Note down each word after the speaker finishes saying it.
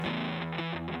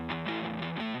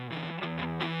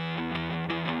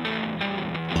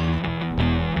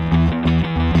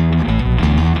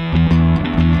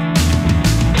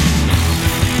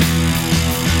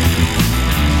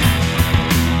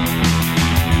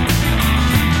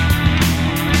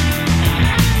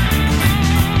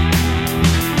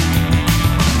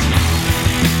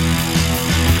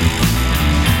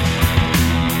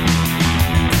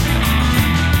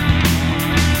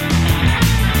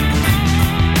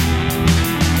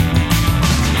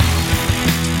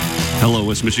Hello,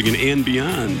 West Michigan and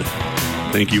beyond.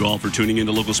 Thank you all for tuning in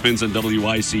to Local Spins on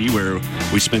WYC, where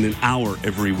we spend an hour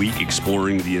every week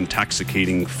exploring the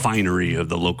intoxicating finery of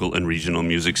the local and regional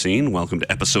music scene. Welcome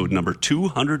to episode number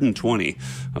 220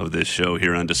 of this show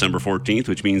here on December 14th,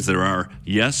 which means there are,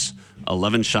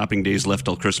 11 shopping days left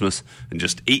till Christmas and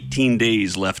just 18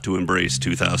 days left to embrace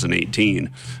 2018.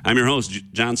 I'm your host,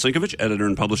 John Sinkovich, editor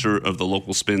and publisher of the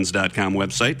LocalSpins.com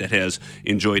website that has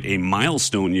enjoyed a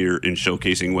milestone year in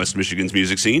showcasing West Michigan's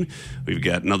music scene. We've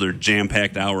got another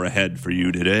jam-packed hour ahead for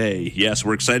you today. Yes,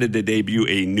 we're excited to debut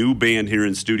a new band here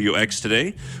in Studio X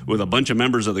today with a bunch of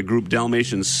members of the group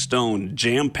Dalmatian Stone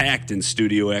jam-packed in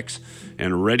Studio X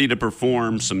and ready to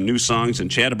perform some new songs and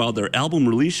chat about their album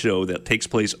release show that takes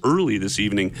place early this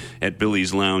evening at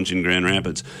Billy's Lounge in Grand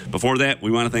Rapids. Before that, we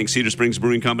want to thank Cedar Springs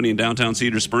Brewing Company in downtown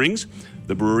Cedar Springs.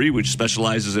 The brewery, which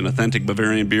specializes in authentic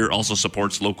Bavarian beer, also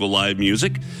supports local live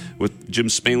music, with Jim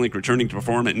Spanlink returning to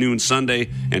perform at noon Sunday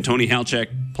and Tony Halchak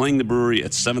playing the brewery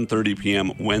at 7:30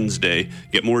 p.m. Wednesday.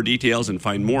 Get more details and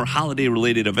find more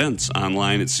holiday-related events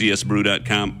online at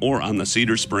csbrew.com or on the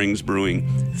Cedar Springs Brewing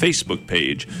Facebook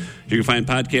page. You can find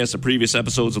podcasts of previous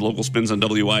episodes of Local Spins on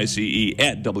WYCE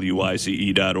at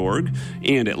WYCE.org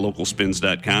and at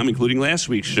LocalSpins.com, including last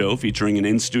week's show featuring an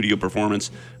in-studio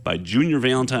performance by Junior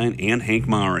Valentine and Hank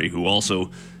Maury, who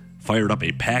also fired up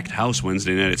a packed house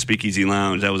Wednesday night at Speakeasy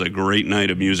Lounge. That was a great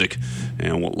night of music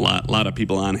and a lot of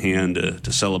people on hand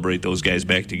to celebrate those guys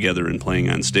back together and playing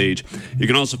on stage. You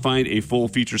can also find a full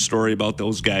feature story about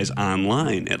those guys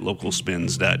online at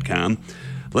LocalSpins.com.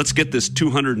 Let's get this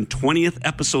 220th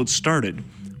episode started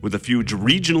with a few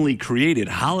regionally created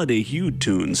holiday-hued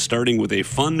tunes, starting with a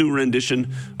fun new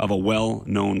rendition of a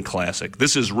well-known classic.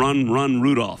 This is Run, Run,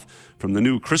 Rudolph, from the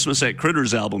new Christmas at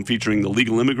Critters album featuring the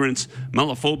Legal Immigrants,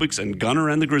 Mellophobics, and Gunner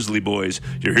and the Grizzly Boys.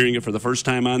 You're hearing it for the first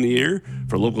time on the air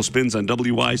for Local Spins on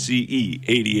WYCE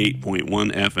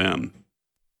 88.1 FM.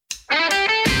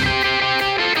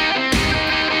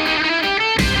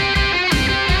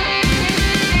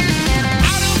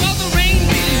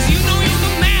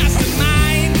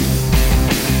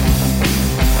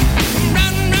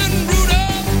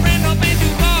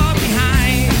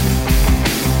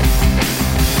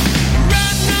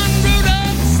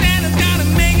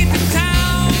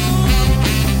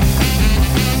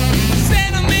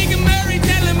 Santa, make him hurry,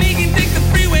 tell him he can take the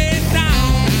freeway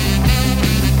down.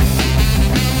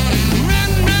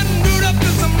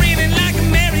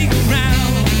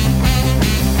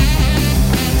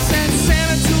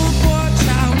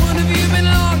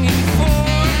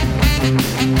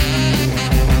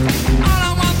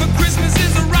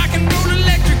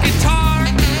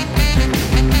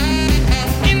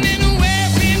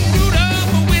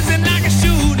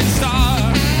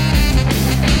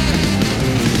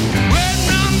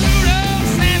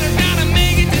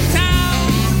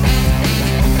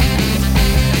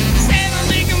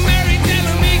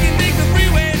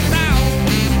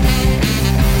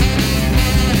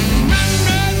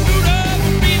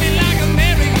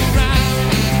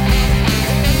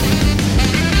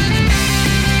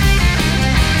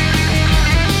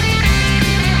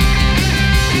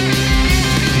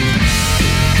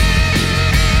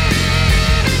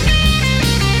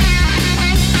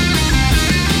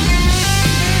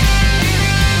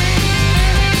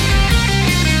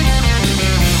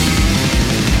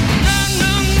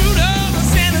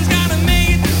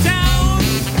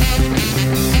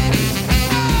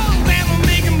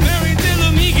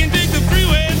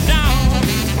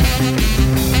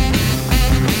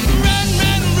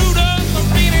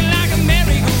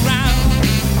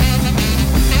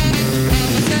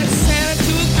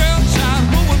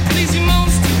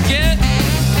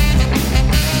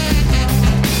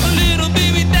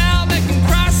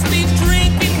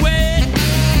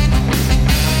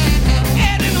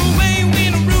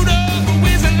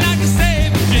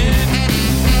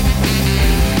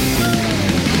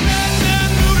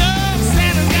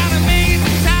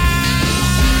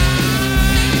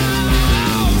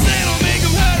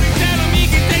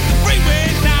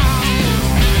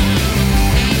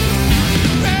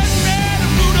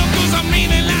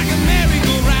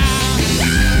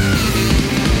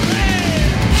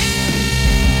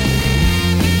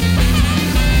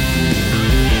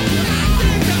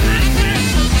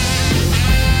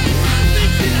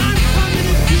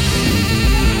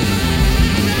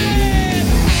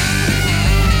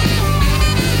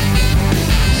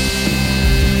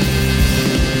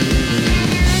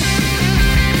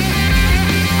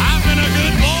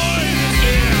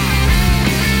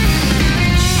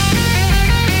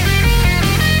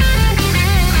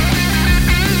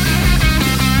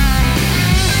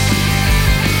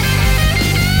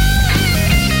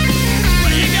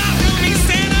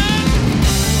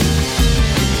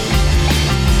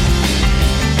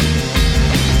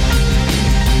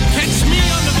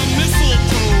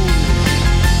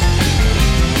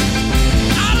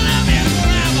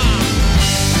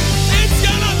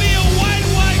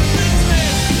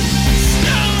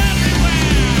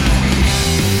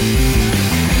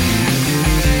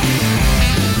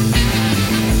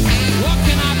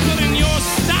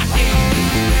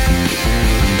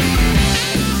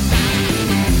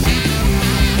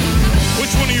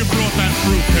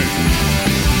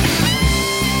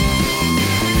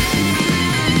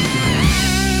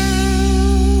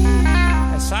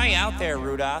 out there,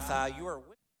 Rudolph. You are.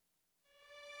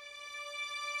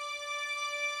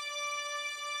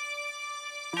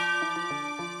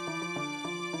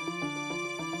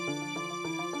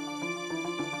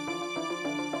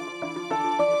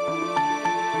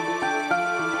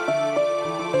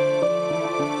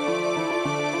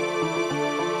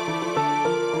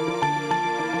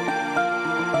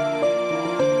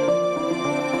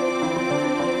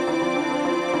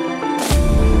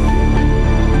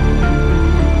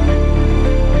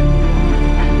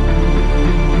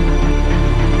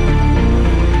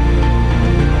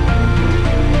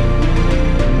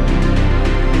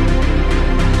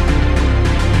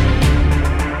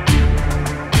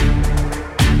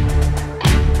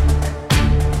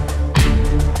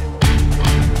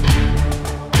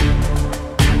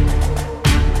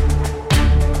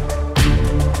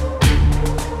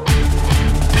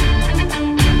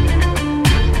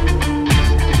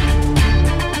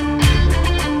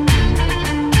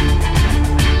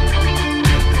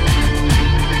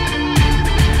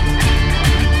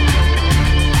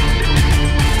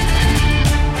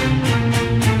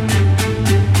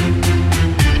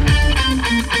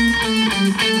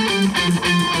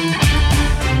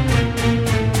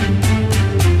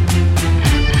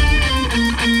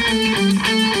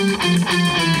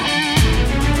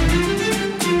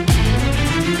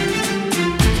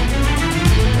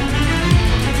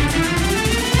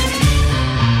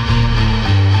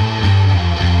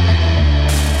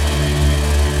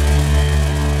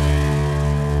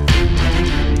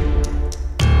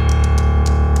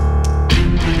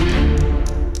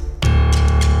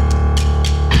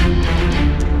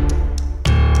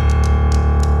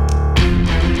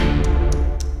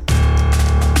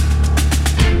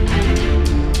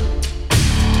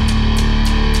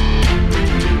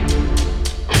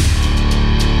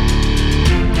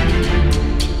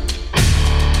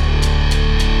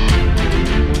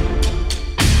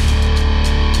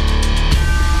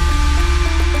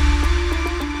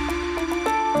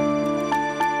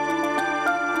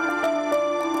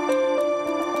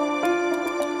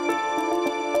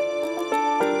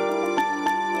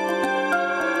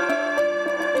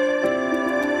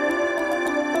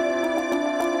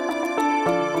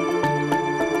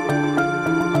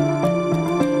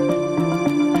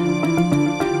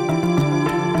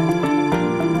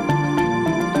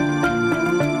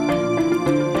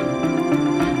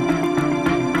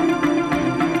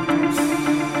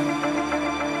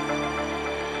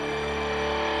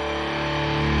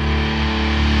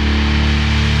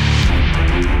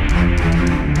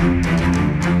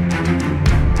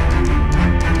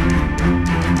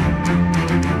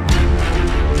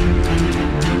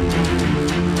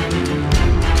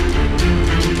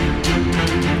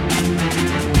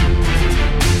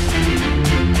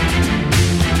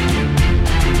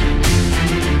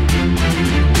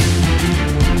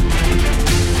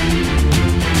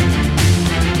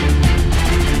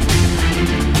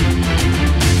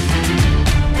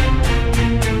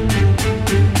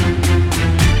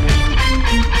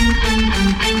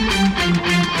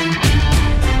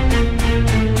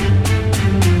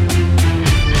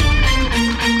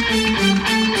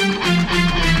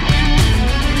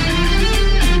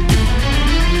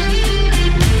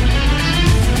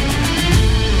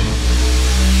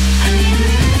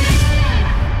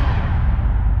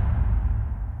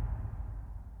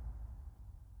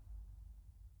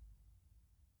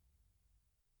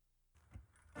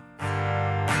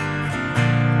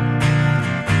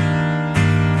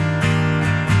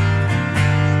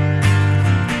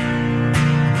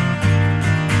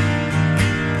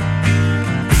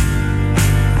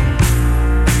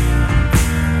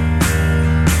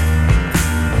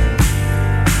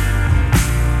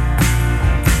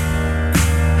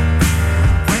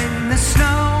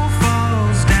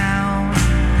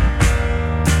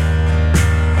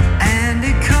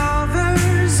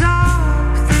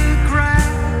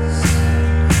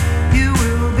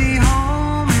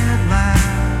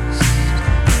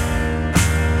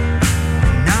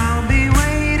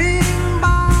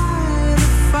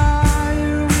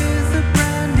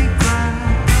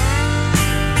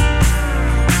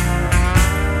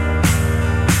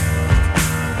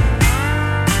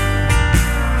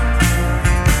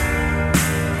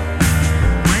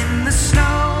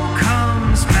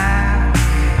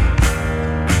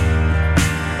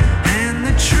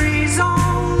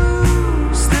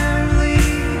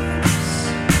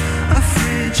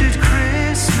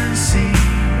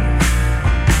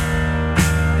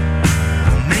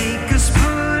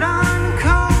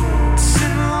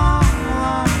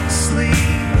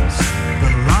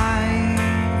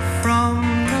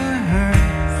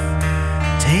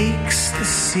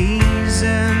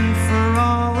 reason for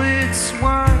all its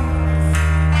words.